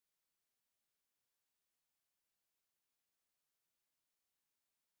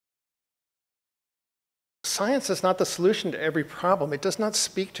science is not the solution to every problem. It does not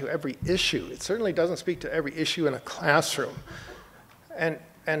speak to every issue. It certainly doesn't speak to every issue in a classroom.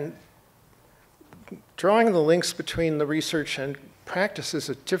 And drawing the links between the research and practice is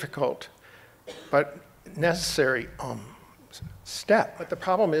a difficult but necessary step. But the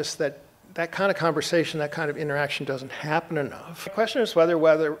problem is that that kind of conversation, that kind of interaction doesn't happen enough. The question is whether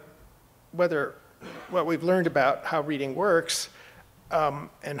what we've learned about how reading works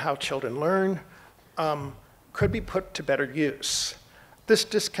and how children learn could be put to better use. This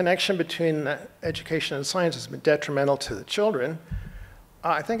disconnection between education and science has been detrimental to the children.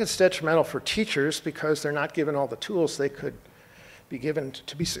 I think it's detrimental for teachers because they're not given all the tools they could be given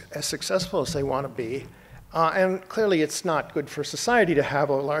to be as successful as they want to be. And clearly it's not good for society to have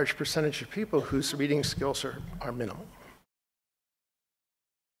a large percentage of people whose reading skills are minimal.